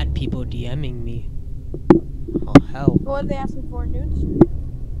are mad people DMing me. Oh, hell. What are they asking for, nudes?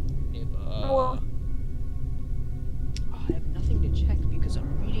 Well, I have nothing to check because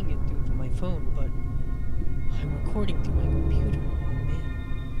I'm reading it through my phone, but I'm recording through my computer. Oh,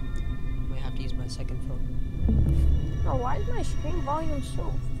 man. Might have to use my second phone. oh, why is my screen volume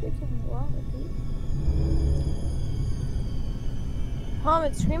so freaking low, dude?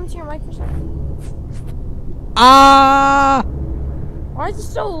 Scream into your mic for a second. Ah! Why is it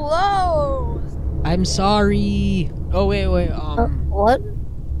so low? I'm sorry. Oh, wait. What?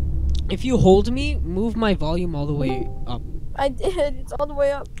 If you hold me, move my volume all the way up. I did. It's all the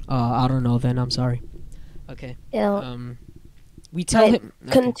way up. I don't know then. I'm sorry. Okay. Yeah. We tell him.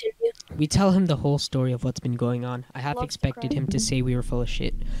 Okay. Continue. We tell him the whole story of what's been going on. I half Love expected cry. him to say we were full of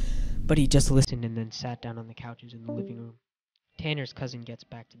shit, but he just listened and then sat down on the couches in the living room. Tanner's cousin gets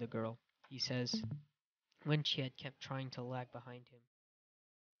back to the girl. He says, when she had kept trying to lag behind him,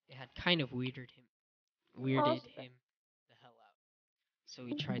 it had kind of weirded him the hell out. So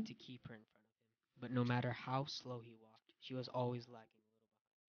he tried to keep her in front of him, but no matter how slow he walked, she was always lagging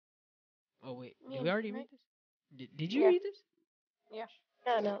a little behind. Oh wait, did we already read this? Did you Yeah. read this? Yeah.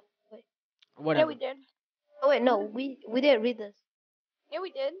 No. Wait. Whatever. Yeah, we did. Oh wait, no. We didn't read this. Yeah,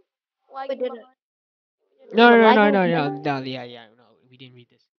 we did. Like, We didn't. No, lagging- no, we didn't read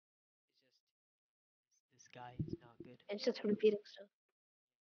this. It's just this guy is not good. It's just repeating stuff.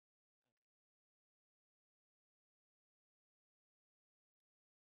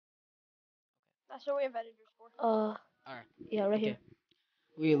 That's what we have editors for. Alright. Yeah, right Okay. here.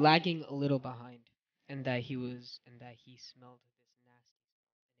 We were lagging a little behind, and that he smelled this nasty,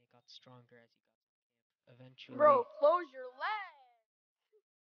 and it got stronger as he got to camp. Eventually, Bro, close your leg.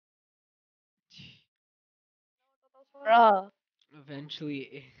 Bruh.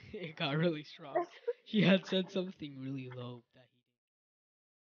 eventually it got really strong. He had said something really low that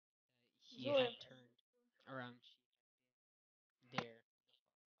he had turned around there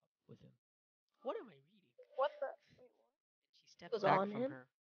with him. What am I reading? What the? Wait, what? She stepped Was back on from him? her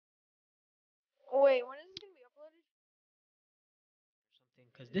Oh, wait, when is this gonna be uploaded? or something,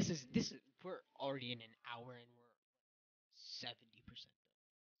 because this is we're already in an hour and we're 70% done.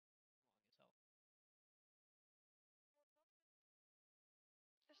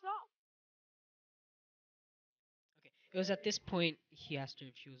 Stop. Okay. It was at this point he asked her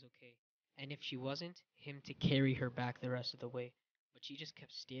if she was okay, and if she wasn't, him to carry her back the rest of the way. But she just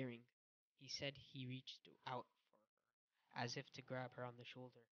kept staring. He said he reached out for her, as if to grab her on the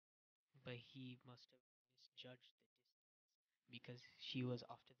shoulder, but he must have misjudged the distance because she was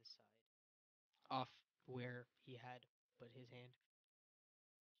off to the side, off where he had put his hand.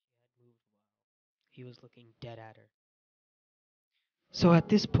 She had moved while he was looking dead at her. So at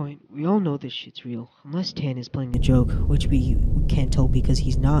this point, we all know this shit's real, unless Tan is playing a joke, which we can't tell because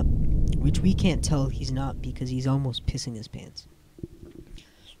he's not. Which we can't tell he's not because he's almost pissing his pants.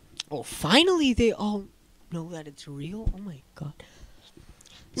 Oh, finally they all. know that it's real. Oh my god.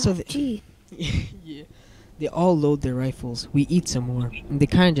 So Gee. yeah, they all load their rifles. We eat some more. And they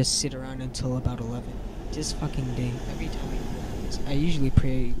kind of just sit around until about 11. Just fucking day. Every time it happens. I usually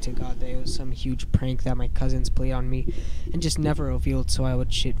pray to God that it was some huge prank that my cousins played on me, and just never revealed, so I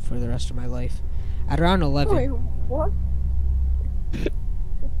would shit for the rest of my life. At around 11. Wait, what?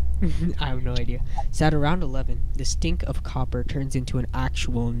 I have no idea. So at around 11, the stink of copper turns into an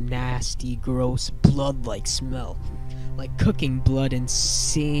actual nasty, gross, blood-like smell. Like cooking blood and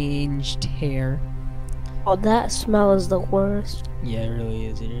singed hair. Oh, that smell is the worst. Yeah, it really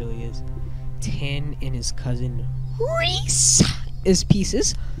is. It really is. Tan and his cousin Reese's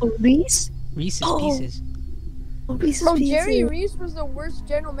Pieces. Reese? Reese's Oh. Pieces. Reese Bro, Jerry Reese was the worst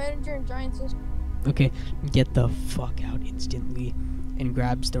general manager in Giants history. Okay, get the fuck out instantly. And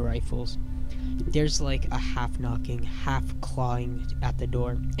grabs the rifles. There's like a half knocking, half clawing at the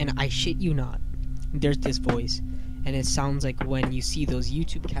door. And I shit you not, there's this voice. And it sounds like when you see those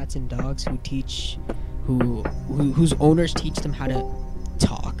YouTube cats and dogs whose owners teach them how to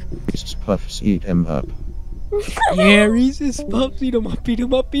talk. Reese's Puffs eat him up. Yeah, Reese's Puffs, beat him up, beat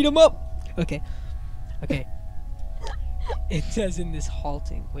him up, beat him up. Okay. It says in this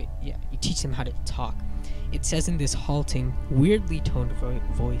halting, you teach them how to talk. It says in this halting, weirdly toned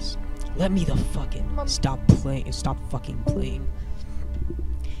voice, let me the fucking stop fucking playing.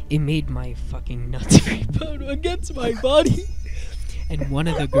 It made my fucking nuts rebound against my body. And one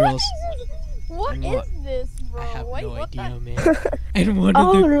of the girls, What And is what- this, bro? I have Wait, no what idea, the? man. And one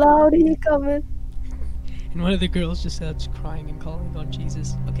Oh, of the loud, he coming. girls just starts crying and calling on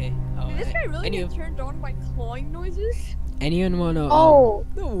Jesus. Okay. Did this guy really any get of- turned on by clawing noises? Anyone wanna? Oh.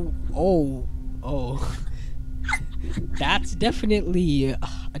 Oh. That's definitely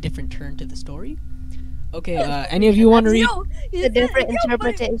a different turn to the story. Okay. Any of you want to read? Yo, A different but-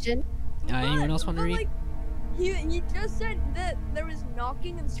 interpretation. Anyone else want to but, read? Like, he just said that there was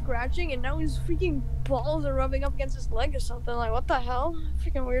knocking and scratching, and now his freaking balls are rubbing up against his leg or something. Like, what the hell?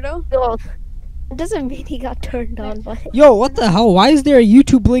 Freaking weirdo. No, it doesn't mean he got turned on by it. Yo, what the hell? Why is there a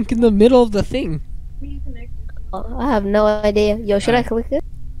YouTube link in the middle of the thing? Oh, I have no idea. Yo, should I click it?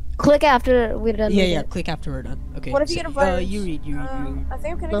 Click after we're done. Yeah, with yeah. it. Click after we're done. Okay. What if you get a virus? You read. You read. I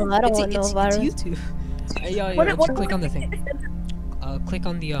think I'm No, gonna. I don't It's, want no it's virus. YouTube. Yeah. What- Just what- click on the thing. Click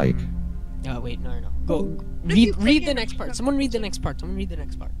on the Like. wait, no. Go. If you Read click the it- next part. Someone read the next part.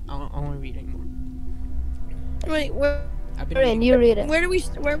 I don't want to read anymore. Wait, where I've been Alright, reading. you read it. where we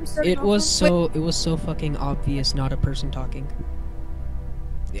start? It was so fucking obvious, not a person talking.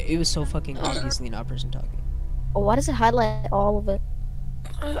 It was so fucking obviously not a person talking. Oh, why does it highlight all of it?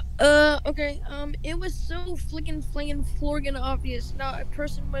 Okay. It was so flicking florgan obvious. Not a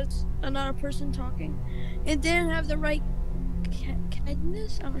person talking. It didn't have the right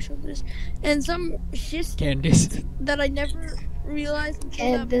kindness. I'm not sure what it is. And some shit Candace. that I never realized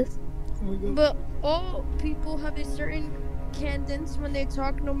until that. Candace. But all people have a certain cadence when they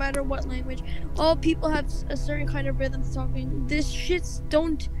talk, no matter what language. All people have a certain kind of rhythm talking. This shits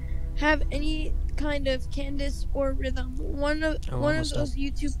don't have any kind of cadence or rhythm. One of almost those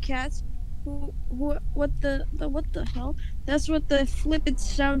YouTube cats who what the hell? That's what the flippant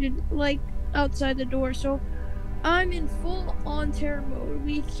sounded like outside the door. So I'm in full on terror mode.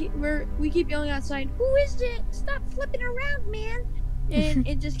 We keep yelling outside. Who is it? Stop flipping around, man! And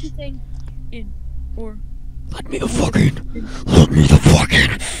it just keeps saying in or Let me the fucking.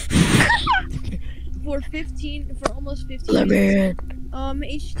 for almost 15 Let me minutes. in.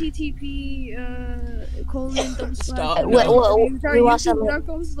 HTTP colon double Stop. slash. We watched that link.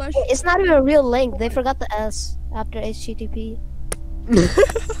 YouTube.com slash. It's not even a real link. They forgot the S after HTTP.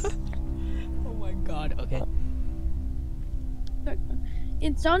 Oh my god. Okay.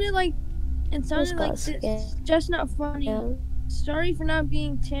 It sounded like Those like guys, this. yeah. Just not funny. Yeah. Sorry for not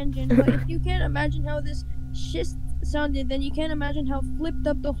being tangent, but if you can't imagine how this shit sounded, then you can't imagine how flipped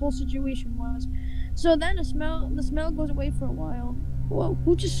up the whole situation was. So then the smell goes away for a while. Whoa,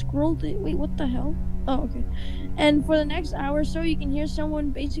 who just scrolled it? Wait, what the hell? Oh, okay. And for the next hour or so, you can hear someone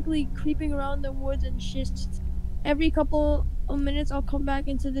basically creeping around the woods and shit. Every couple of minutes, I'll come back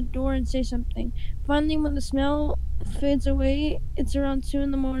into the door and say something. Finally, when the smell fades away, it's around 2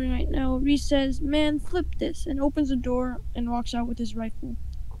 in the morning right now. Reese says, "Man, flip this," and opens the door and walks out with his rifle.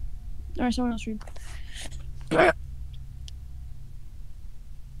 Alright, someone else read.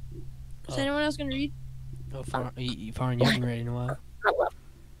 Is anyone else gonna read? Oh, Farhan, you haven't read in a while.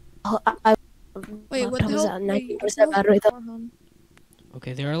 Oh, I Wait, what the laptop is hell? at Wait, 90% battery though. Farhan.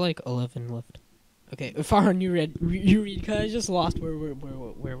 Okay, there are like 11 left. Okay, Farhan, you read. Cause I just lost where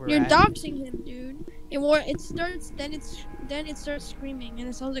we're You're at. doxing him, dude. It starts, then then it starts screaming, and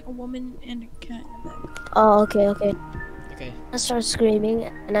it sounds like a woman and a cat in a bag. Oh, okay. Okay. I start screaming,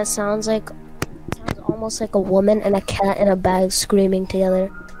 and it sounds almost like a woman and a cat in a bag screaming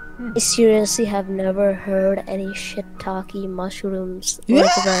together. I seriously have never heard any shit-talky mushrooms like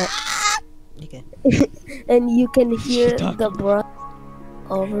that. Okay. And you can hear Shiitake. the brush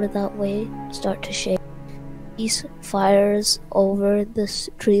over that way start to shake. He fires over this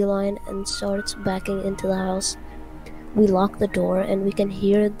tree line and starts backing into the house. We lock the door and we can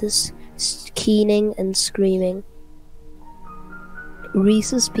hear this keening and screaming.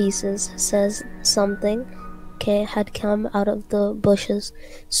 Reese's Pieces says something had come out of the bushes,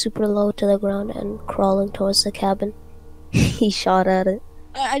 super low to the ground and crawling towards the cabin. He shot at it.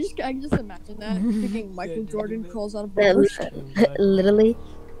 I can just imagine that. Freaking Michael Jordan crawls out of a bush. Literally,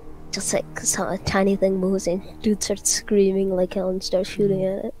 just like a tiny thing moves and dude starts screaming like hell and starts shooting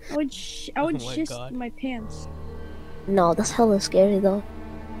at it. I would shish God. my pants. No, that's hella scary though.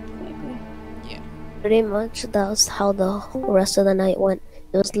 Likely. Pretty much that was how the rest of the night went.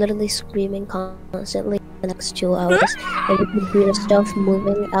 It was literally screaming constantly the next 2 hours. And you could hear stuff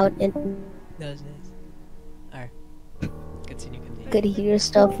moving out in That was nice. Alright. Continue. could hear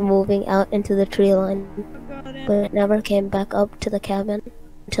stuff moving out into the tree line, Got it. but it never came back up to the cabin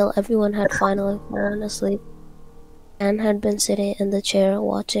until everyone had finally fallen asleep. Anne had been sitting in the chair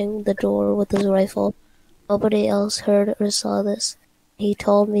watching the door with his rifle. Nobody else heard or saw this. He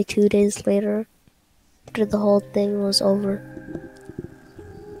told me 2 days later, after the whole thing was over.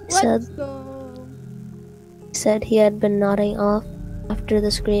 Let's go. He said he had been nodding off after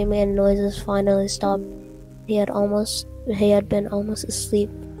the screaming and noises finally stopped. He had been almost asleep.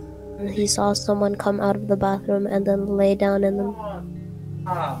 And he saw someone come out of the bathroom and then lay down in the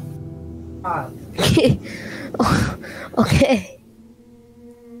okay.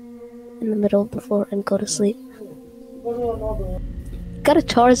 In the middle before and go to sleep. Gotta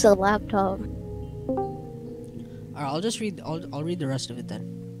charge the laptop. Alright, I'll just read. I'll read the rest of it then.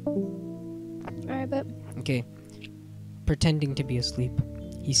 Alright, but Okay. Pretending to be asleep.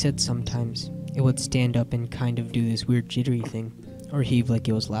 He said sometimes it would stand up and kind of do this weird jittery thing, or heave like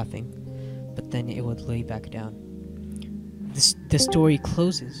it was laughing, but then it would lay back down. The story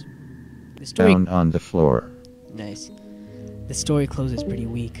closes. The story Down on the floor. Nice. The story closes pretty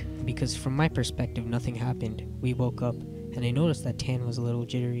weak because from my perspective nothing happened. We woke up and I noticed that Tan was a little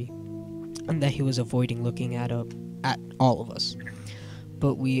jittery and that he was avoiding looking at all of us.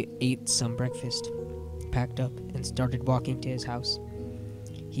 But we ate some breakfast, packed up, and started walking to his house.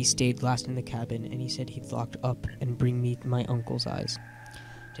 He stayed last in the cabin and he said he'd locked up and bring me my uncle's eyes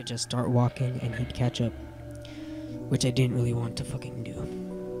to just start walking and he'd catch up, which I didn't really want to fucking do.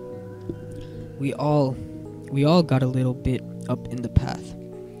 We all got a little bit up in the path,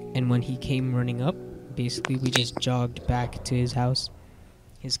 and when he came running up, basically we just jogged back to his house.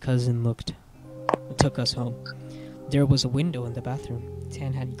 His cousin took us home. There was a window in the bathroom.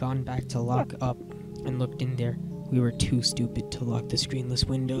 Tan had gone back to lock up and looked in there. We were too stupid to lock the screenless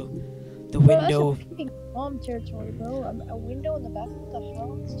window. The window... That's a freaking mom territory, bro. A window in the back of the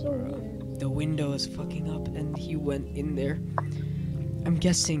house? So weird. The window is fucking up and he went in there. I'm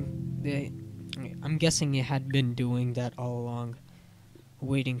guessing it had been doing that all along,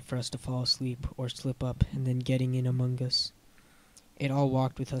 waiting for us to fall asleep or slip up and then getting in among us. It all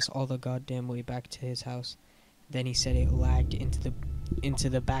walked with us all the goddamn way back to his house. Then he said it lagged into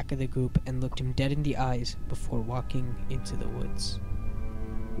the back of the group and looked him dead in the eyes before walking into the woods.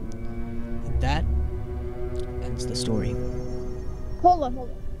 And that ends the story. Hold on.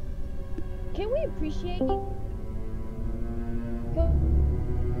 Can we appreciate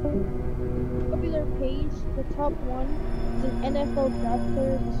popular page, the top one, the NFL draft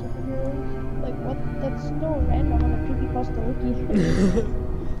players and superheroes? Like, what? That's so random on a Creepypasta wiki.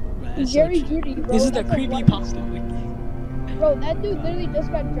 Jerry Judy, bro. This is the That's like Creepypasta wiki. Bro, that dude literally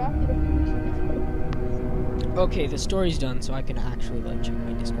just got drafted a few weeks ago. Okay, the story's done, so I can actually check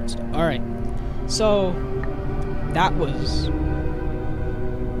my Discord stuff. Alright, so that was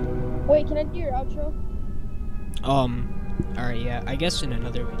Wait, can I do your outro? alright, yeah, I guess in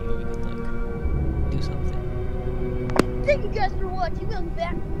another video we can do something. Thank you guys for watching. Welcome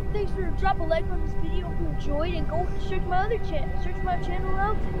back. Thanks for dropping a like on this video if you enjoyed, and go search my other channel. Search my channel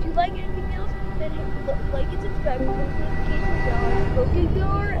out. If you like anything else, then like and subscribe. For notifications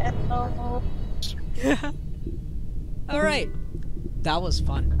on. Alright, that was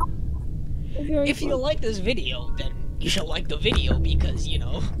fun. If you like this video, then you should like the video because,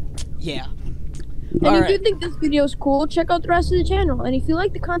 yeah. And if you think this video is cool, check out the rest of the channel. And if you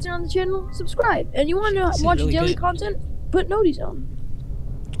like the content on the channel, subscribe. And you want to watch really daily good. content, put noties on.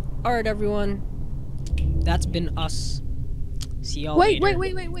 Alright, everyone. That's been us. See y'all Wait. later.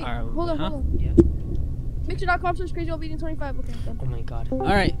 Hold on. Yeah. Mixer.com/crazyobedient25. Okay, done. Oh my god.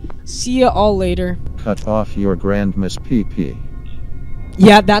 Alright. See ya all later. Cut off your grand Miss PP.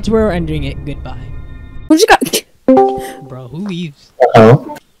 Yeah, that's where we're ending it. Goodbye. Who just got? Bro, who leaves?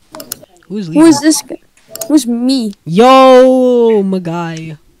 Hello? Who's leaving? Who is this guy? Who's me? Yo, my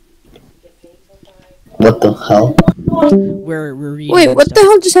guy. What the hell? We're reading. Wait, what stuff. the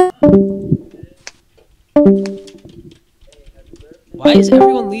hell just happened? Why is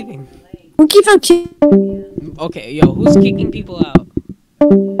everyone leaving? Who keeps on killing? Okay, yo, who's kicking people out?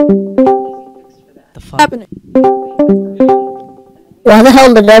 The fuck? Happening? Why the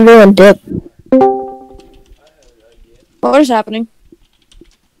hell did everyone dip? What is happening?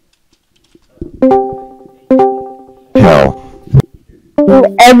 Hell.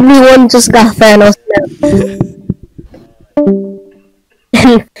 Everyone just got Thanos.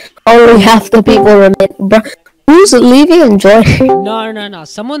 And only half the people remain. Bro, who's leaving and joining? No.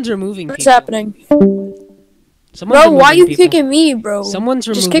 Someone's removing What's people. happening? Someone's Bro, why are you removing people. kicking me, bro? Someone's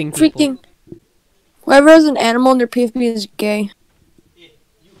Just removing kick people. freaking. Whoever has an animal in their PFP is gay. Yo,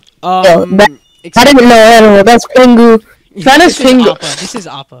 I except- didn't know animal. That's Pingu. That is this Pingu. Appa. This is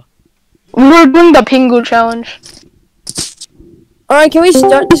Appa. We were doing the Pingu challenge. Alright, can we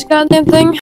start this goddamn thing?